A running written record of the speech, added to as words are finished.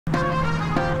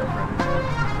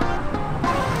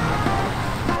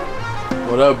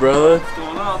What up, brother? What's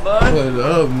going on, bud? What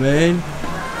up, man?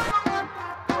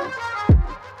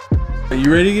 Are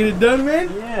you ready to get it done, man?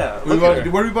 Yeah. What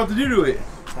are we about to do to it?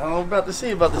 I don't know what I'm about to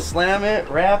see. About to slam it,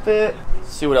 wrap it.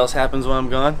 See what else happens when I'm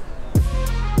gone.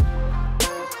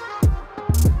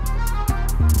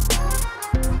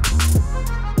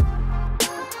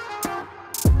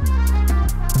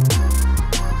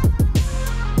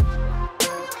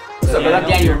 What's up, brother?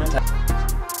 Daniel.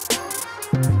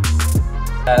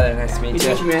 Tyler, nice to meet you.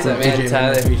 What's up, man?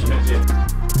 Tyler.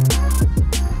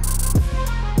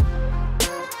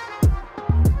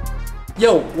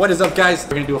 Yo, what is up, guys?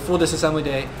 We're gonna do a full disassembly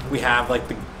day. We have like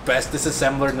the best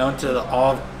disassembler known to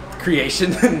all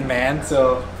creation, man.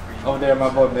 So over there, my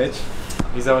boy Mitch.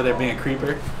 He's over there being a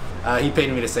creeper. He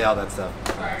paid me to say all that stuff.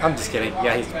 I'm just kidding.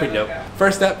 Yeah, he's pretty dope.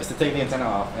 First step is to take the antenna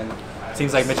off, and it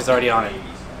seems like Mitch is already on it.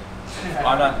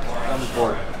 Why not? I'm just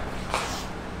bored.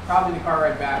 Probably the car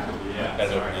right back. Yeah.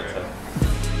 Guys open it. So.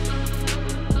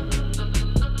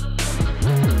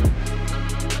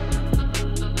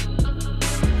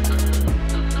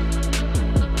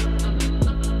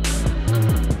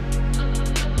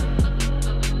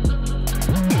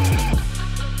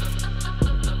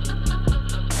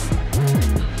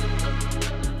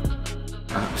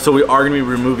 So we are going to be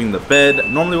removing the bed.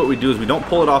 Normally what we do is we don't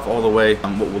pull it off all the way.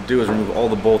 What we'll do is remove all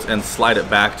the bolts and slide it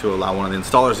back to allow one of the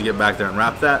installers to get back there and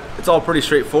wrap that. It's all pretty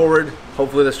straightforward.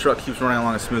 Hopefully this truck keeps running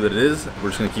along as smooth as it is. We're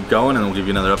just going to keep going and we'll give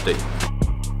you another update.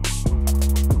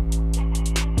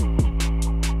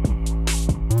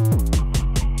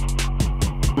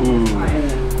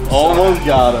 Ooh, almost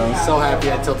got him. I'm so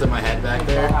happy I tilted my head back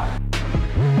there.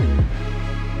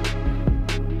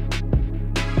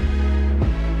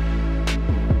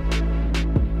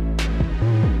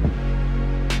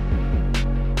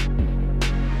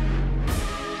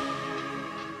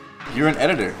 You're an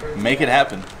editor. Make it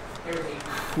happen.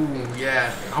 Ooh,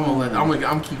 yeah.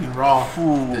 I'm keeping raw.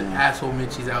 Ooh. The asshole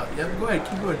Mitch is out. Yeah, go ahead,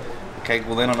 keep going. Okay,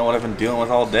 well they don't know what I've been dealing with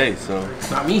all day, so.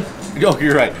 It's not me. Oh,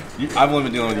 you're right. I've only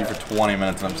been dealing with you for 20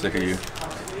 minutes and I'm sick of you.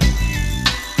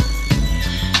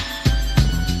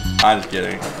 I'm just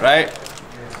kidding, right?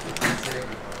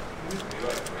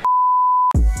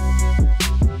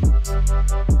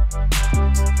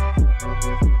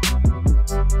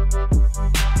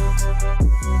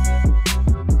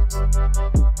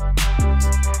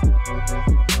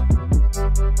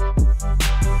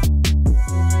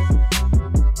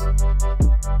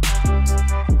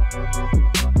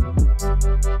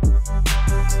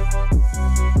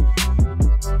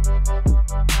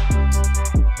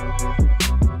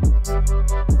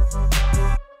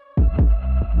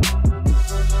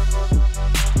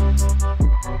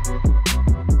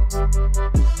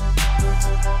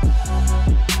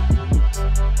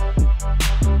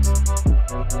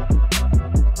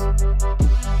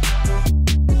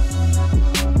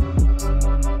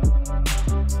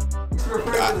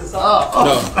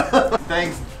 No.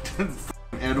 Thanks,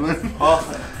 Edwin.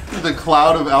 The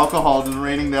cloud of alcohol just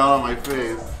raining down on my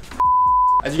face.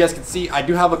 As you guys can see, I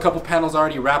do have a couple panels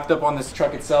already wrapped up on this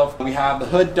truck itself. We have the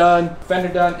hood done,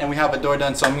 fender done, and we have a door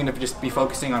done. So I'm gonna just be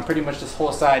focusing on pretty much this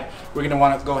whole side. We're gonna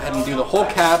wanna go ahead and do the whole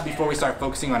cab before we start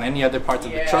focusing on any other parts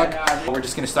of the truck. We're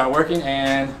just gonna start working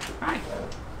and... Hi.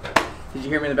 Did you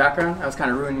hear me in the background? I was kind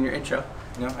of ruining your intro.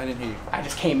 No, I didn't hear you. I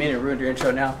just came in and ruined your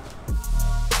intro now.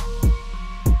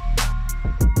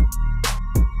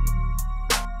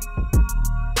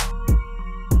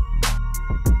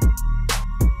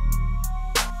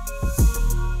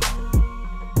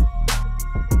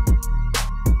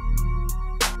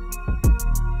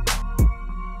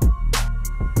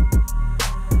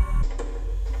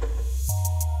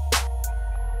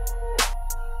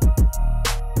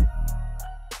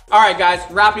 All right, guys,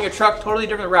 wrapping a truck, totally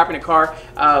different than wrapping a car.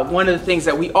 One of the things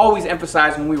that we always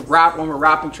emphasize when we're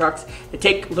wrapping trucks, it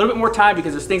takes a little bit more time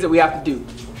because there's things that we have to do.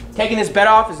 Taking this bed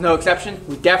off is no exception.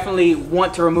 We definitely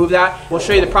want to remove that. We'll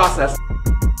show you the process.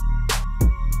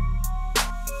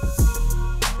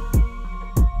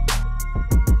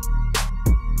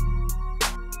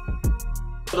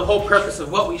 The whole purpose of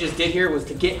what we just did here was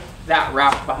to get that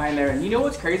wrapped behind there. And you know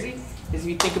what's crazy? Is if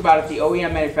you think about it, the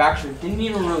OEM manufacturer didn't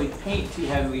even really paint too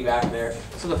heavily back there.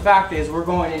 So the fact is we're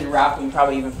going in and wrapping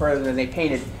probably even further than they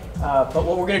painted. But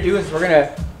what we're gonna do is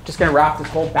we're just gonna wrap this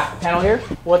whole back panel here.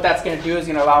 What that's gonna do is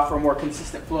gonna allow for a more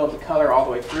consistent flow of the color all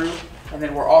the way through. And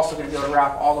then we're also gonna be able to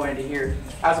wrap all the way into here.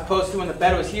 As opposed to when the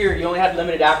bed was here, you only had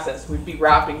limited access. We'd be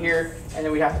wrapping here and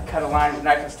then we'd have to cut a line with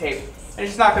knife and tape. And it's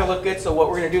just not gonna look good, so what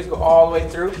we're gonna do is go all the way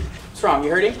through. What's wrong,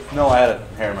 you hurting? No, I had a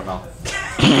hair in my mouth.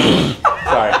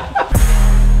 Sorry.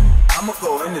 I'ma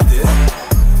go into this.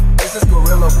 This is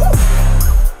gorilla.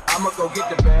 I'ma go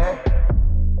get the bag.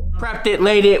 prepped it,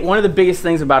 laid it. One of the biggest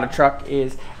things about a truck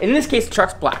is, in this case, the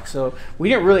truck's black, so we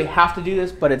didn't really have to do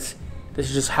this, but this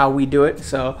is just how we do it.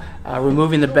 So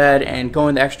removing the bed and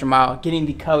going the extra mile, getting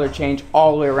the color change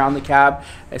all the way around the cab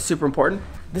is super important.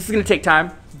 This is gonna take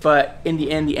time, but in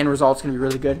the end result's gonna be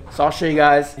really good. So I'll show you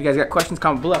guys. If you guys got questions,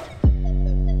 comment below.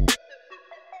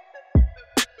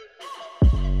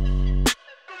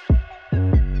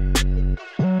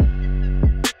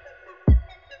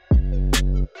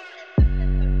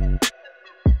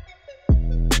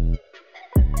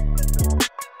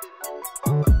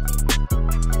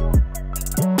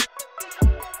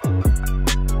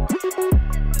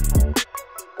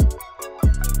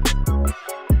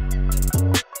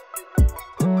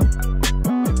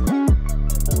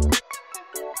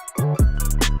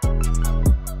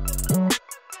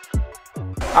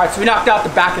 All right, so we knocked out the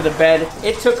back of the bed.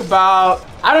 It took about,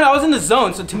 I don't know, I was in the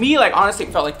zone. So to me, like, honestly,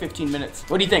 it felt like 15 minutes.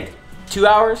 What do you think? 2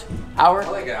 hours? Hour? I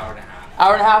like an hour and a half.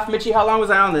 Hour and a half? Mitchie, how long was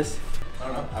I on this? I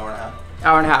don't know, hour and a half.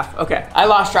 Hour and a half, okay. I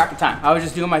lost track of time. I was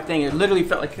just doing my thing. It literally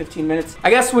felt like 15 minutes. I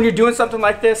guess when you're doing something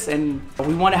like this and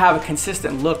we want to have a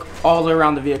consistent look all the way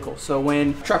around the vehicle. So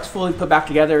when the truck's fully put back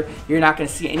together, you're not gonna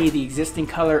see any of the existing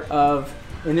color of,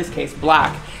 in this case,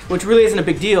 black, which really isn't a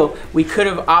big deal. We could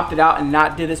have opted out and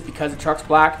not did this because the truck's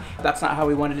black. That's not how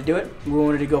we wanted to do it. We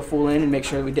wanted to go full in and make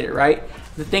sure that we did it right.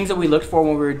 The things that we looked for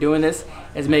when we were doing this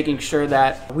is making sure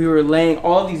that we were laying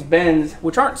all these bends,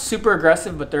 which aren't super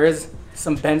aggressive, but there is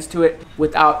some bends to it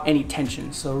without any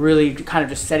tension. So really kind of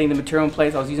just setting the material in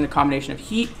place. I was using a combination of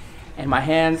heat and my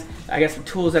hands. I guess the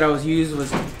tools that I was using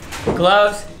was the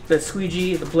gloves, the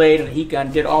squeegee, the blade, and the heat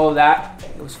gun. Did all of that.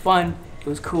 It was fun. It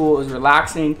was cool, it was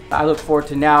relaxing. I look forward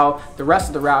to now the rest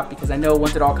of the wrap because I know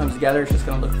once it all comes together, it's just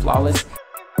gonna look flawless.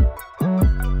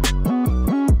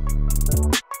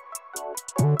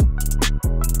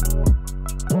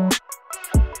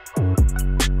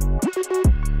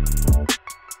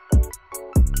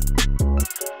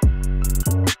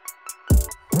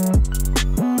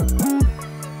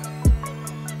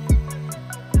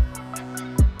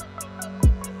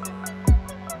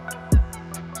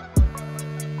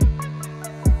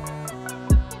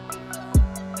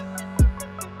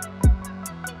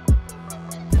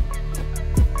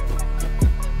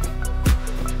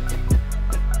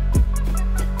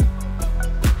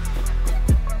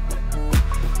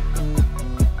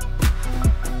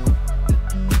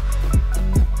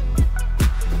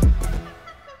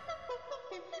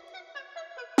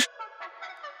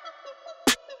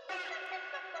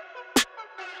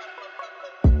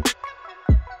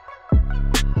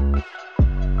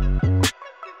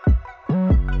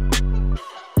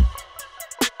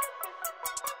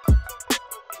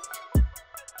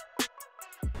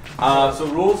 So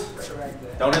rules,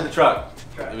 don't hit the truck.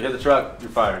 If you hit the truck,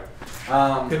 you're fired.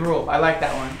 Good rule, I like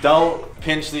that one. Don't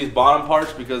pinch these bottom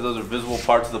parts because those are visible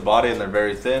parts of the body and they're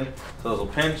very thin. So those will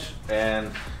pinch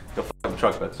and you'll f up the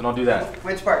truck bed. So don't do that.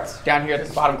 Which parts? Down here at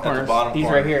the bottom corners. These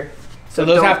corner. right here. So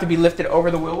those have to be lifted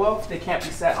over the wheel well. They can't be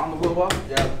set on the wheel well.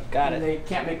 Yeah, got it. They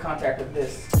can't make contact with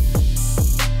this.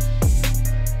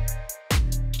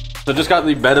 So just got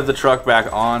the bed of the truck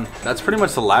back on. That's pretty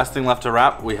much the last thing left to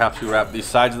wrap. We have to wrap the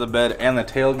sides of the bed and the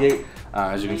tailgate.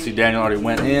 As you can see, Daniel already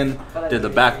went in, did the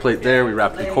back plate there. We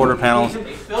wrapped the quarter panels.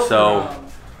 So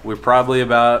we're probably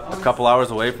about a couple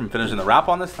hours away from finishing the wrap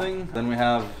on this thing. Then we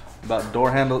have about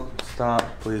door handle, stop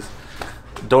please.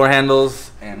 Door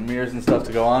handles and mirrors and stuff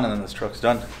to go on, and then this truck's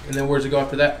done. And then where's it go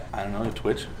after that? I don't know,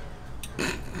 Twitch.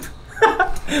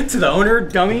 To the owner,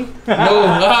 dummy?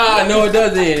 No, no it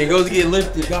doesn't. It goes to get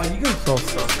lifted. God, you guys so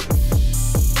stuff.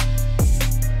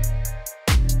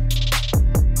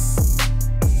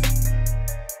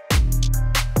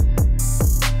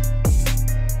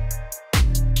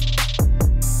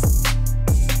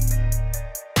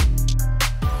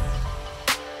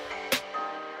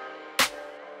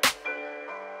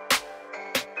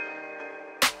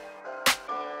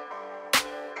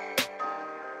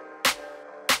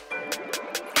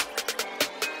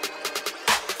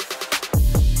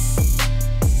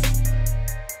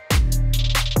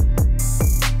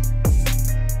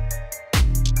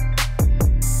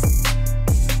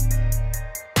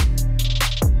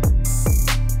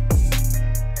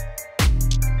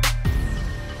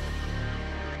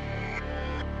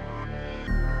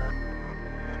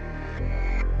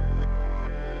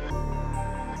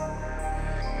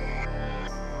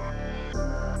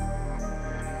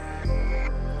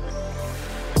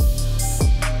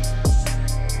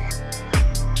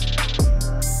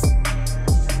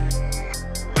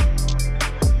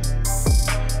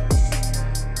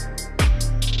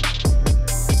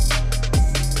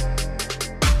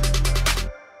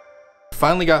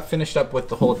 finally got finished up with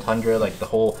the whole Tundra, like the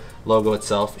whole logo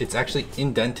itself. It's actually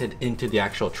indented into the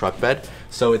actual truck bed,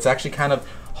 so it's actually kind of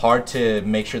hard to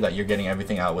make sure that you're getting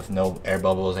everything out with no air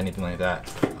bubbles, anything like that.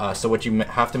 So what you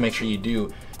have to make sure you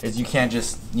do is you can't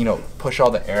just, you know, push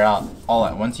all the air out all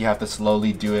at once. You have to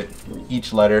slowly do it,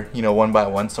 each letter, you know, one by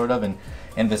one sort of, and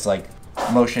this like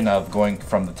motion of going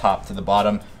from the top to the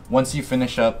bottom. Once you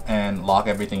finish up and lock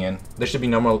everything in, there should be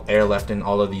no more air left in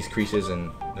all of these creases and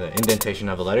the indentation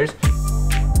of the letters.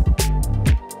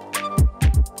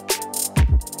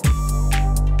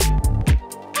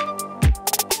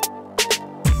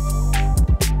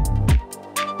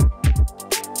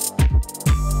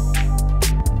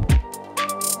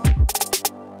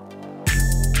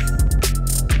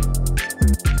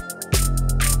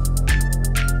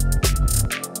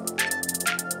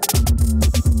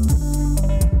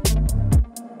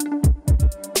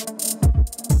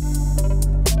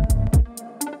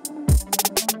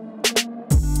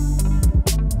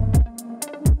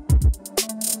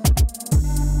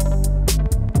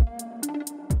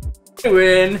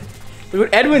 Edwin, look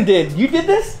what Edwin did. You did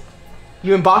this?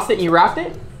 You embossed it and you wrapped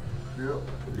it? Yep.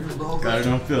 Got it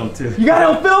on film too. You got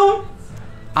it on film?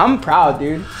 I'm proud,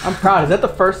 dude. I'm proud. Is that the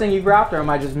first thing you've wrapped, or am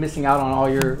I just missing out on all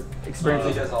your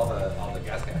experiences? He does all the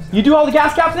gas caps. You do all the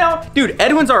gas caps now? Dude,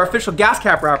 Edwin's our official gas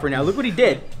cap wrapper now. Look what he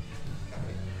did.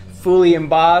 Fully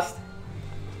embossed.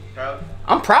 Proud?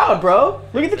 I'm proud, bro.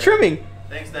 Look at the trimming.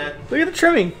 Thanks, Dad. Look at the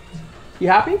trimming. You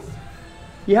happy?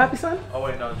 You happy, son? Oh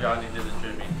wait, no, Johnnee did the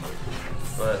trimming.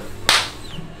 But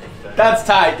that's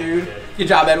tight, dude. Good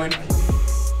job, Edwin.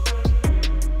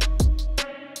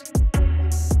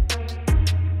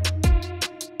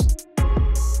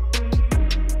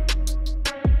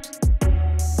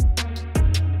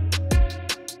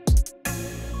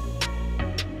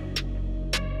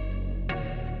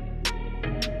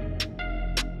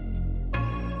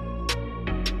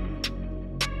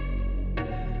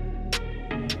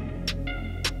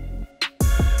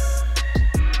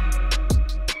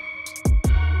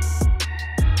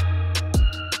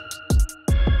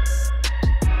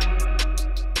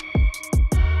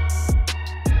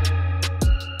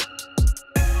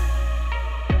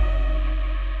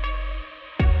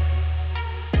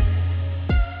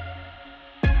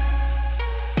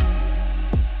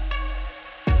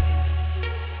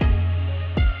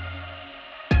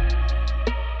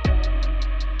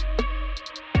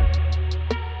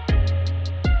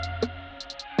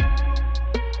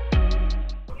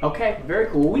 Okay, very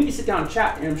cool. We need to sit down and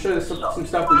chat, and I'm sure there's some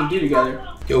stuff we can do together.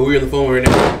 Yo, we're on the phone right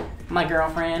now. My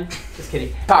girlfriend. Just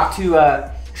kidding. Talk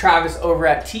to Travis over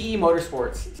at TE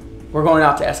Motorsports. We're going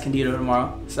out to Escondido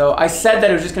tomorrow. So I said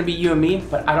that it was just gonna be you and me,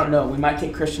 but I don't know. We might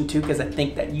take Christian too, because I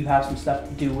think that you have some stuff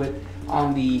to do with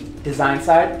on the design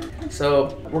side.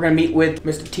 So we're gonna meet with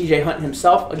Mr. TJ Hunt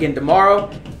himself again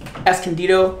tomorrow.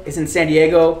 Escondido is in San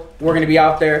Diego. We're gonna be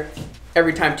out there.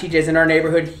 Every time TJ's in our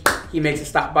neighborhood, he makes a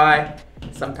stop by.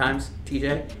 Sometimes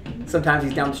TJ, sometimes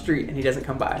he's down the street and he doesn't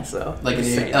come by. So Like an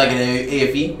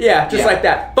AFE? Yeah, just like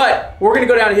that. But we're gonna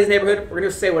go down to his neighborhood. We're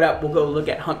gonna say what up. We'll go look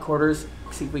at Hunt Quarters,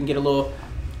 see if we can get a little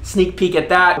sneak peek at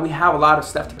that. We have a lot of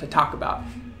stuff to talk about.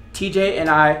 TJ and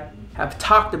I have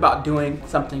talked about doing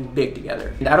something big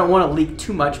together. And I don't want to leak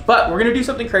too much, but we're gonna do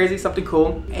something crazy, something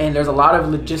cool. And there's a lot of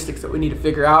logistics that we need to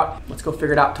figure out. Let's go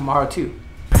figure it out tomorrow too.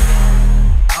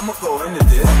 I'ma go into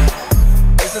this.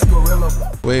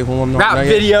 Wait, hold on.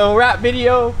 Rap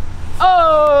video.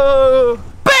 Oh,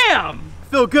 bam!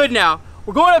 Feel good now.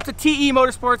 We're going up to TE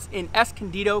Motorsports in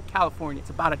Escondido, California. It's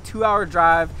about a 2-hour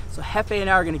drive. So Jefe and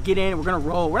I are gonna get in, we're gonna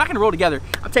roll. We're not gonna roll together.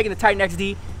 I'm taking the Titan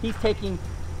XD, he's taking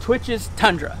Twitch's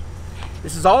Tundra.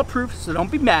 This is all approved, so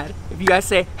don't be mad if you guys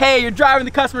say, hey, you're driving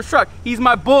the customer's truck. He's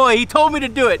my boy, he told me to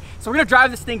do it. So we're gonna drive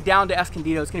this thing down to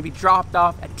Escondido. It's gonna be dropped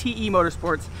off at TE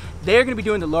Motorsports. They're gonna be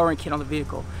doing the lowering kit on the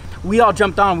vehicle. We all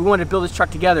jumped on, we wanted to build this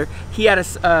truck together. He had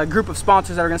a group of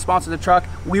sponsors that are gonna sponsor the truck.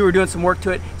 We were doing some work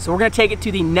to it. So we're gonna take it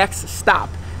to the next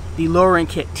stop, the lowering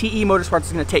kit. TE Motorsports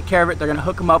is gonna take care of it. They're gonna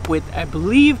hook them up with, I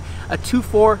believe, a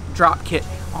 2.4 drop kit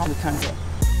on the Tundra.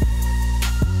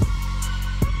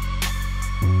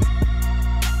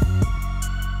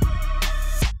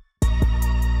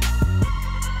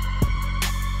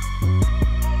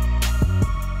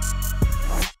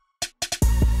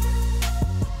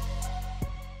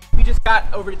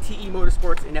 Got over to TE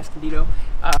Motorsports in Escondido.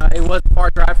 It was a far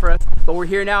drive for us, but we're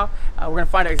here now. We're gonna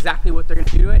find out exactly what they're gonna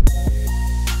do to it.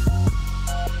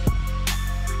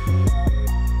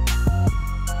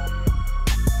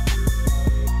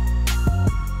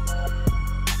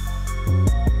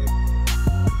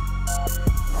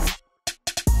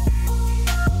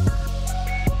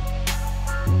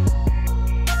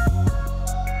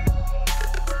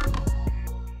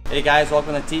 Hey guys,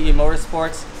 welcome to TE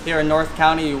Motorsports. Here in North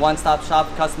County, your one-stop shop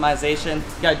customization.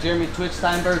 You got Jeremy Twitch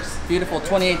Steinberg's beautiful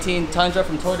 2018 Tundra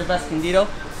from Toyota Escondido,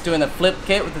 doing the flip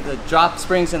kit with the drop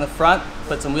springs in the front,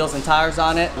 put some wheels and tires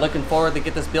on it. Looking forward to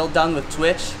get this build done with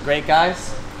Twitch. Great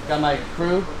guys. Got my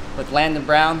crew with Landon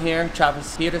Brown here,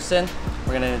 Travis Peterson.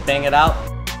 We're gonna bang it out.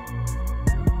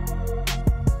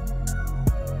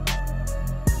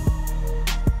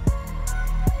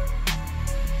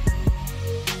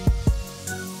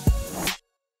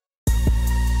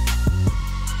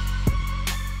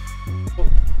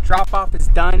 Drop off is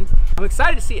done. I'm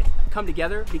excited to see it come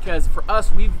together because for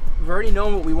us, we've already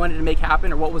known what we wanted to make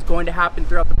happen or what was going to happen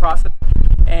throughout the process.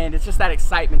 And it's just that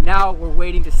excitement. Now we're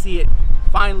waiting to see it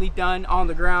finally done on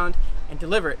the ground and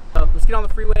deliver it. So let's get on the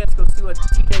freeway. Let's go see what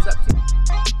TK's up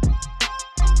to.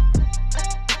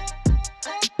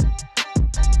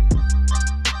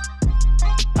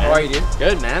 How are you, dude?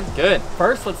 Good, man. Good.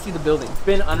 First, let's see the building. It's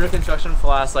been under construction for the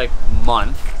last like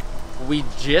month. We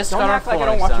just got our flooring I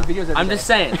don't watch your videos every I'm day. just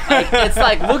saying, like, it's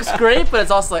like looks great, but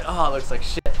it's also like, oh, it looks like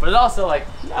shit. But it's also like,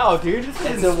 No, dude,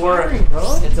 it's a work,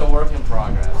 bro. It's a work in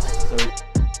progress. So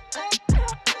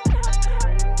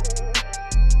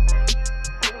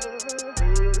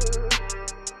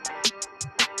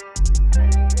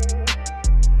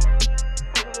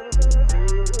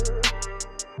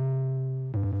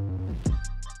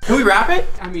Can we wrap it?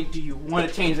 I mean, do you want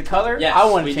to change the color? yes, I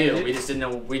want to we change do. it. We just didn't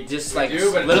know. We just like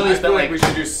do, but literally I spent feel like we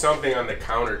should do something on the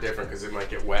counter different because it might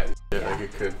get wet and shit. Like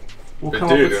it could. We'll But come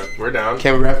up dude, with- we're down.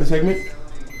 Can we wrap the segment?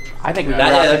 I think we that. can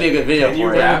Yeah, wrap that'd it. be a good video Can you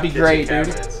for it. That wrap would be kitchen great, dude.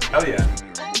 cabinets? Hell yeah.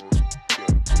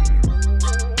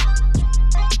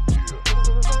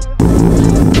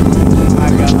 Oh my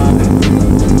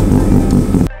God.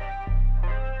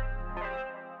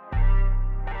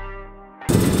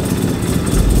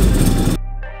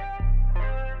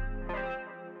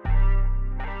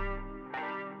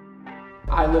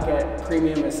 I look at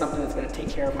premium as something that's going to take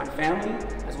care of my family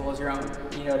as well as your own.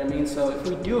 You know what I mean? So if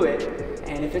we do it,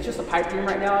 and if it's just a pipe dream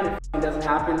right now, and if it doesn't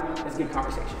happen, it's a good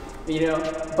conversation. You know?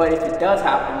 But if it does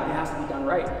happen, it has to be done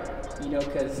right. You know,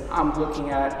 because I'm looking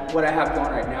at what I have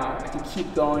going right now. I can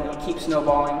keep going, it'll keep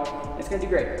snowballing, and it's going to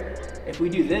do great. If we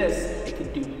do this, it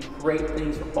could do great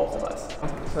things for both of us.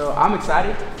 So I'm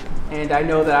excited, and I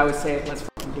know that I would say, let's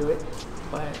fucking do it.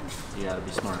 But you gotta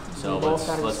be smart. So We both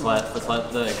gotta be let's smart.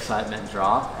 let the excitement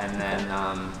drop, and then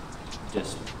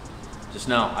just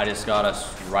know I just got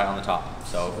us right on the top.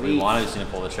 So if we Sweet. want to, just need to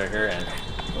pull the trigger and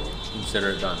consider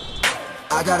it done.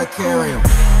 I gotta carry him.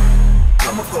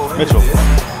 I'ma go into Mitchell. this.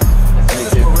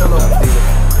 This is Gorilla.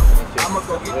 I'ma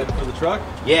go get Ready for the truck?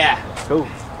 Yeah. Cool.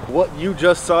 What you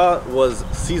just saw was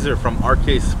Caesar from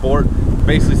RK Sport.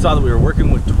 Basically saw that we were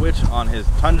working with Twitch on his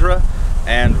Tundra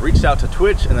and reached out to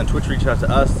Twitch, and then Twitch reached out to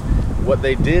us. What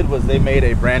they did was they made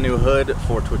a brand new hood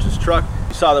for Twitch's truck.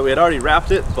 You saw that we had already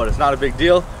wrapped it, but it's not a big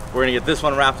deal. We're gonna get this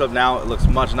one wrapped up now. It looks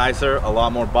much nicer, a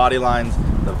lot more body lines,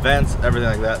 the vents, everything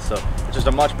like that. So it's just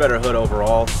a much better hood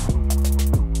overall.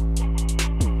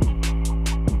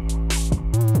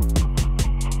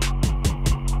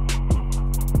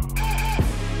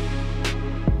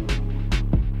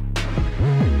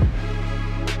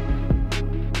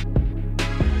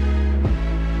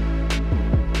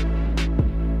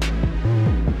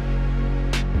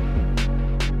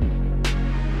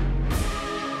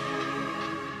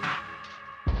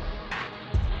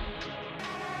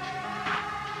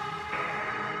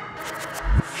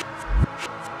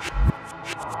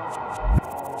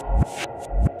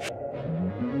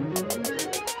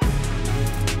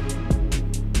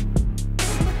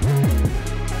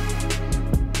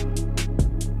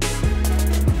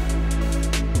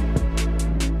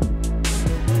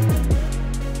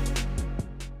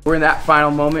 We're in that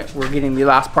final moment. We're getting the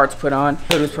last parts put on.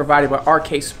 Hood was provided by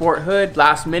RK Sport Hood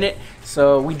last minute.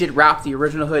 So we did wrap the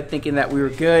original hood thinking that we were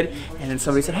good. And then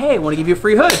somebody said, hey, I want to give you a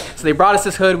free hood. So they brought us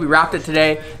this hood. We wrapped it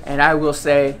today. And I will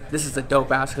say, this is a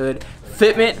dope ass hood.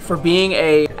 Fitment for being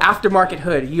a aftermarket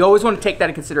hood. You always want to take that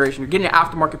in consideration. You're getting an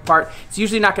aftermarket part. It's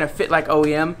usually not going to fit like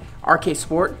OEM. RK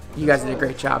Sport, you guys did a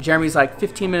great job. Jeremy's like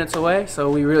 15 minutes away.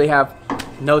 So we really have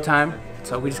no time.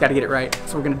 So we just got to get it right.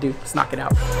 So we're going to do. Let's knock it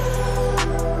out.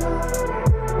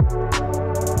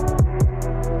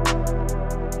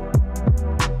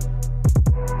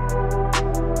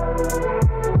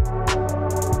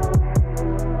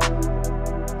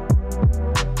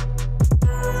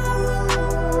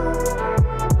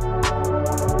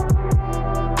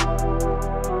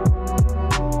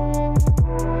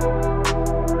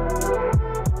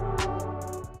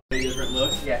 Different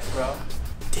look. Yes, bro.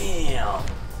 Damn.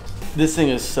 This thing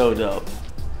is so dope.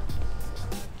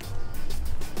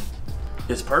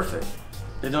 It's perfect.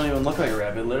 They don't even look like a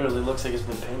wrap. It literally looks like it's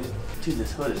been painted. Dude,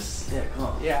 this hood is sick,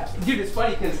 huh? Yeah, dude, it's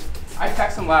funny because I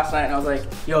texted him last night and I was like,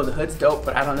 yo, the hood's dope,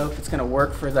 but I don't know if it's gonna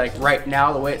work for like right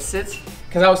now the way it sits.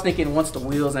 Because I was thinking once the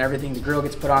wheels and everything, the grill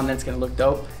gets put on, then it's gonna look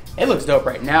dope. It looks dope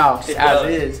right now, just as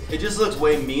is. It just looks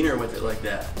way meaner with it like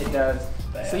that. It does.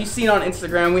 So you seen on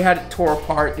Instagram, we had it tore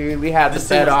apart, dude. We had the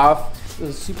bed off. It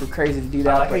was super crazy to do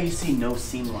that. I like how you see no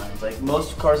seam lines. Like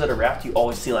most cars that are wrapped, you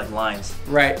always see like lines.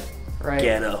 Right, right.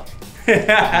 Ghetto.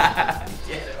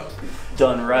 Ghetto.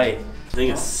 Done right. I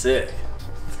think it's sick.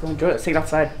 Let's go enjoy it. Let's take it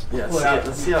outside. Yeah,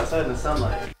 let's see outside in the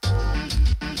sunlight.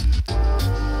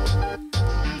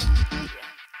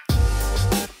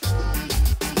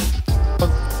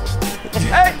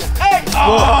 Hey! Hey!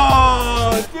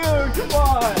 Oh, dude, come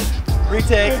on!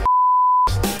 Retake.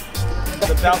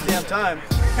 It's about damn time.